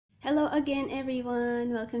Hello again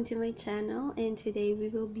everyone, welcome to my channel, and today we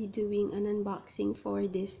will be doing an unboxing for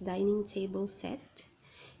this dining table set.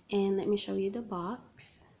 And let me show you the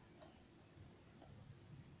box.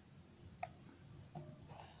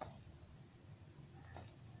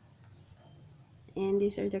 And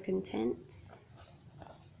these are the contents.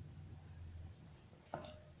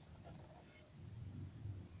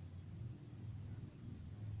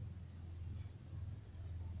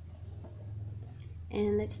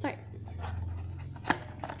 And let's start.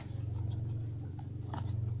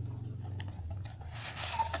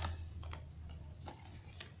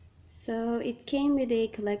 So it came with a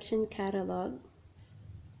collection catalog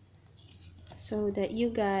so that you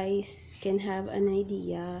guys can have an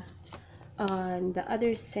idea on the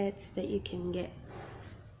other sets that you can get.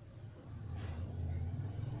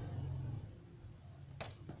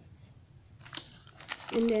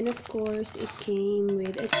 And then of course it came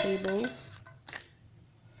with a table.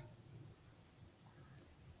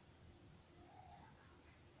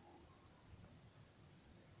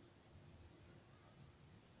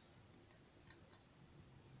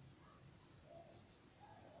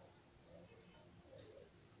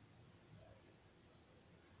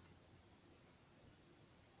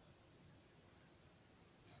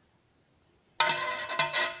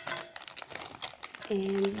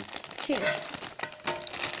 And chairs.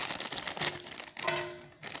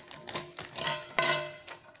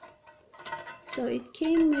 So it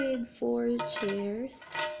came with 4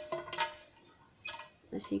 chairs,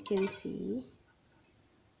 as you can see.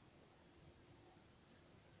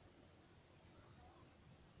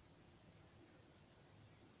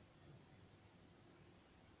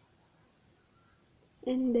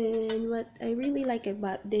 And then what I really like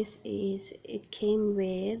about this is it came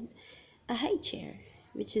with a high chair,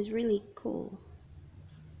 which is really cool.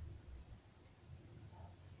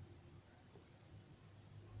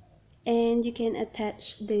 And you can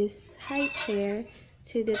attach this high chair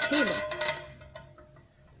to the table,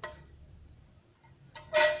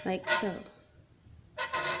 like so.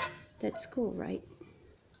 That's cool, right?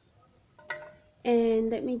 And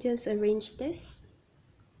let me just arrange this.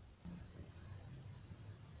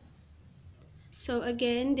 So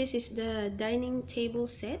again, this is the dining table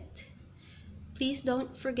set. Please don't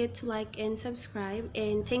forget to like and subscribe,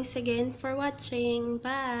 and thanks again for watching.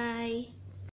 Bye!